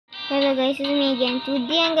Hello guys, it's me again.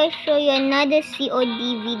 Today I'm going to show you another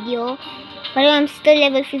COD video. But I'm still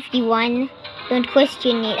level 51. Don't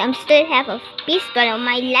question it. I'm still have a pistol on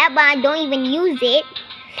my lap, but I don't even use it.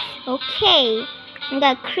 Okay. I'm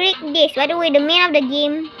going to click this. By the way, the main of the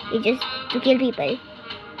game is just to kill people.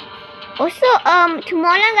 Also,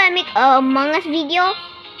 tomorrow I'm going to make a Among Us video.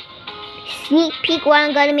 Sneak peek what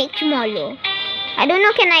I'm going to make tomorrow. I don't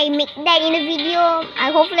know, can I make that in a video?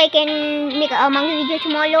 Hopefully I can make a Among Us video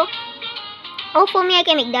tomorrow. Oh, for me I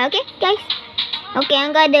can make that, okay guys? Okay,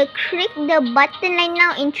 I'm gonna click the button right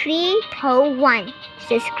now in 3, 2, 1.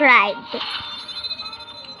 Subscribe.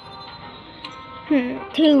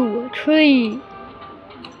 2, 3.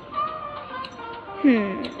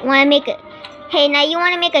 Wanna make it? Hey, now you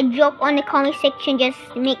wanna make a joke on the comment section? Just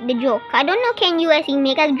make the joke. I don't know, can you actually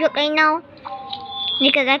make a joke right now?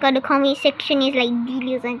 Because I got the comment section is like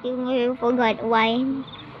deal or something. I forgot why.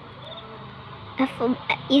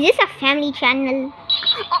 Is this a family channel?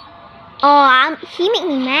 Oh, he make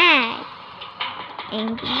me mad.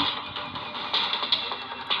 Angry.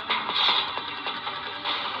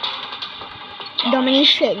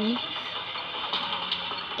 Domination.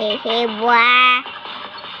 Hey boy.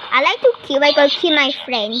 I like to kill. I could kill my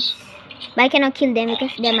friends, but I cannot kill them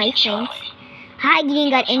because they're my friends. I didn't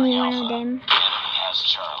got any one of them.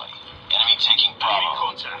 Charlie. Enemy taking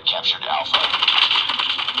Bravo. Captured Alpha.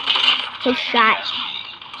 Good shot.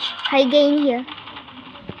 How you get in here?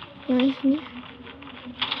 You in here?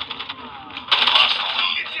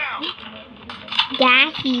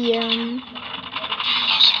 Got him.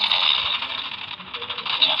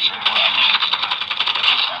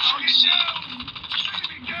 Capturing C.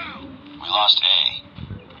 We lost A.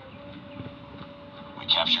 We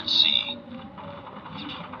captured C.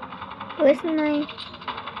 Where's my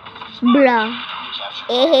bruh?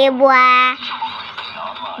 Hey boy.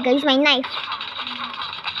 Use my knife.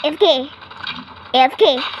 FK.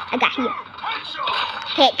 AFK. I got here.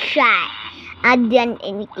 Headshot. I done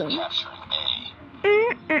anything.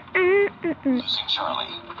 Losing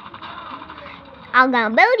Charlie. I'm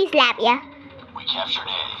gonna belly slap ya. We captured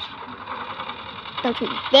A. Don't you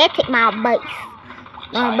dare take my base.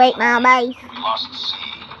 Don't break my base. We lost C.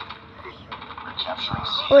 We're capturing C.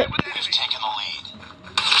 Wait. We've taken the lead.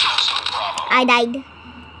 Losing Bravo. I died.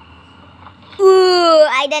 Ooh,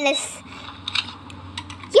 I done this.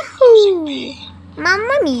 Yahoo!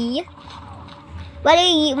 Mamma mia. But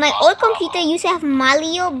my old computer used to have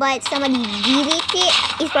Mario, but somebody deleted it.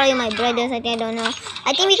 It's probably my brothers, I don't know.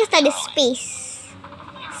 I think because of the space.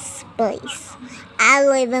 Space. I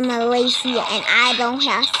live in Malaysia and I don't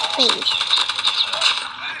have space.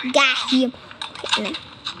 Got him.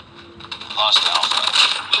 Lost Alpha.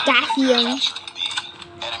 Got him.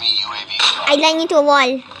 Enemy UAV. I ran into a wall.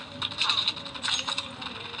 We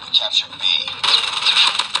captured B.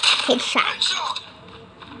 Headshot.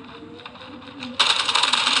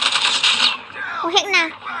 Oh heck nah.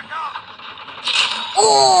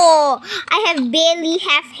 Oh, I have barely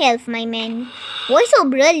half health, my man. Why so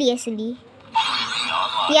brilliant, actually?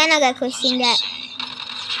 Yeah, I'm not gonna question that.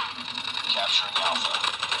 Capturing Alpha.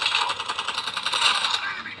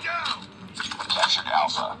 Captured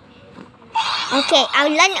Alpha. Okay, I'll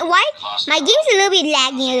learn why my game's a little bit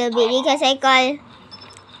lagging a little bit because I call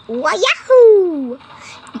Yahoo!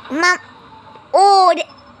 Mom, oh,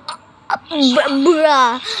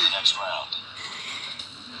 bruh. Next round.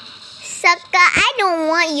 Sucker, I don't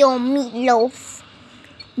want your meatloaf.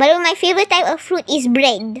 By the way, my favorite type of fruit is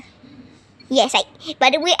bread. Yes, by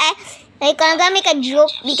the way, I'm gonna make a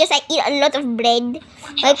joke because I eat a lot of bread.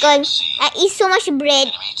 I eat so much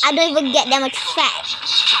bread, I don't even get that much fat.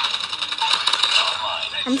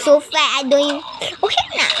 I'm so fat, I don't even... Oh,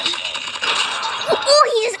 heck nah.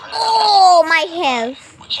 Oh, my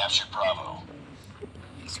health. We captured Bravo.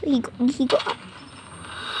 So he go up.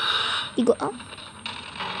 He go up.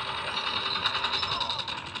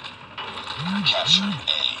 Capturing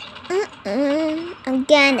A. I'm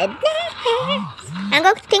gonna dance. I'm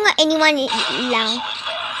gonna think of anyone lang.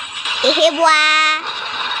 Hey boy.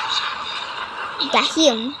 Got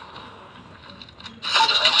him.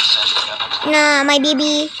 Nah, my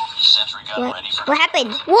baby. Sentry gun ready for What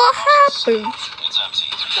happened? What happened? It's empty.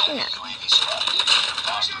 Yeah. UAV spotted.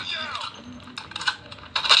 Lost B.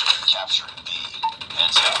 Capturing B.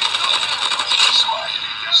 Heads up. UAV spotted.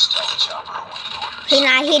 Stealth chopper awaiting orders. Okay,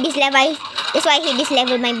 now I hate this level. That's why I hate this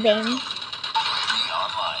level, my brain. UAV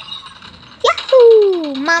online.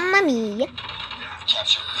 Yahoo! Mamma mia.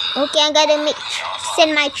 Capture B. Okay, I'm gonna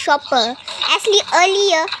send my chopper. Actually,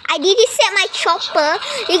 earlier I didn't set my chopper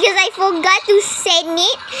because I forgot to send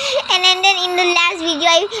it. And then in the last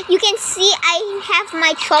video, you can see I have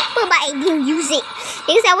my chopper, but I didn't use it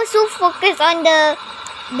because I was so focused on the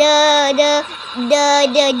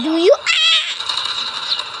do you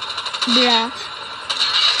bruh.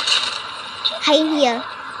 Hi here.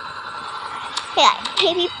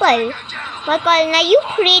 Hey people. But now you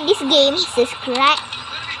play this game, subscribe.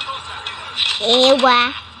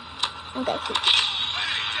 Ewa. Okay.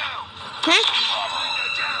 Huh?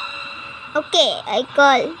 Okay, I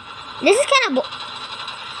call. This is kind of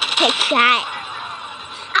headshot.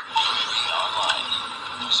 Online.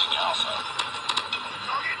 Using Alpha.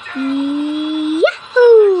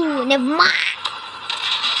 Yahoo! Never mind.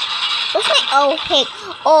 What's my heck?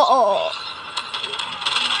 Oh,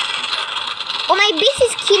 my base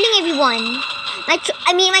is killing everyone.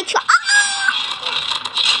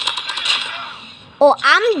 Oh,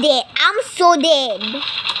 I'm dead. I'm so dead.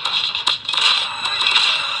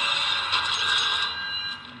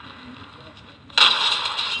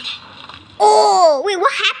 Oh, wait,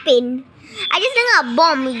 what happened? I just think a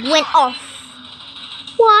bomb went off.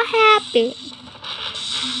 What happened?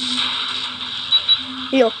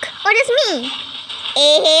 Look. Oh, that's me.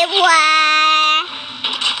 Hey, what?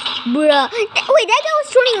 Bruh. Wait, that guy was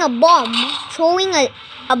throwing a bomb. Throwing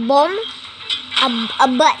a bomb? A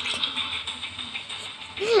butt.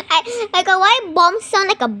 Why bombs sound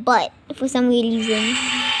like a butt for some reason?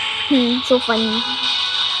 So funny.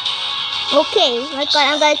 Okay, my God,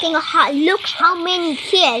 I'm gonna think of look how many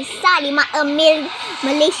kills. Sorry, my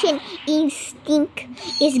Malaysian instinct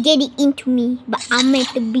is getting into me, but I'm meant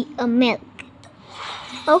to be a milk.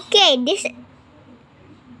 Okay,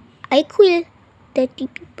 I kill 30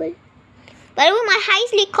 people. By the way, my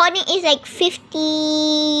highest recording is like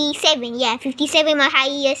 57. Yeah, 57, my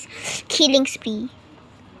highest killing spree.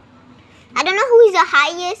 I don't know who is the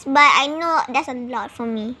highest, but I know that's a lot for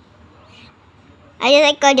me.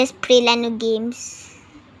 I just play Lano games.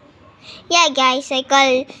 Yeah, guys,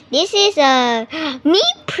 this is me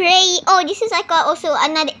play. Oh, this is also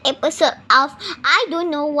another episode of I don't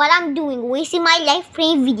know what I'm doing, wasting my life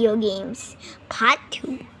playing video games, part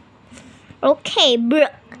 2. Okay, bro.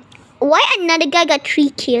 Why another guy got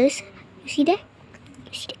 3 kills? You see that?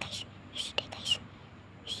 You see that, guys? You see that, guys?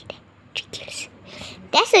 You see that? 3 kills.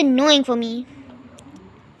 That's annoying for me.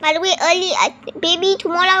 By the way, maybe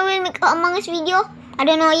tomorrow I will make an Among Us video. I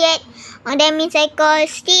don't know yet. That means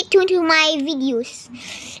stay tuned to my videos.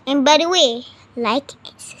 And by the way, like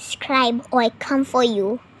and subscribe or I come for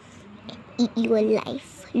you and eat you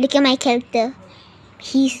alive. Look at my character.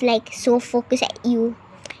 He's like so focused at you.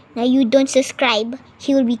 Now you don't subscribe,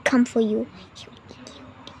 he will come for you. He will eat you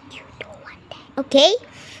and you don't want that. Okay?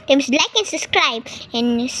 Then like and subscribe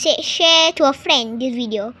and share to a friend this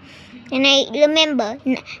video. And I remember,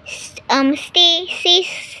 stay.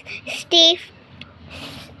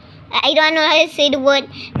 I don't know how to say the word.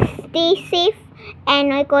 Stay safe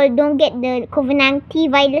and don't get the COVID-19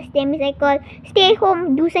 virus. Then stay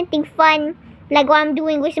home, do something fun like what I'm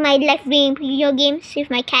doing with my life playing video games with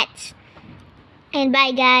my cats. And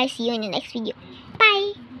bye guys, see you in the next video. Bye.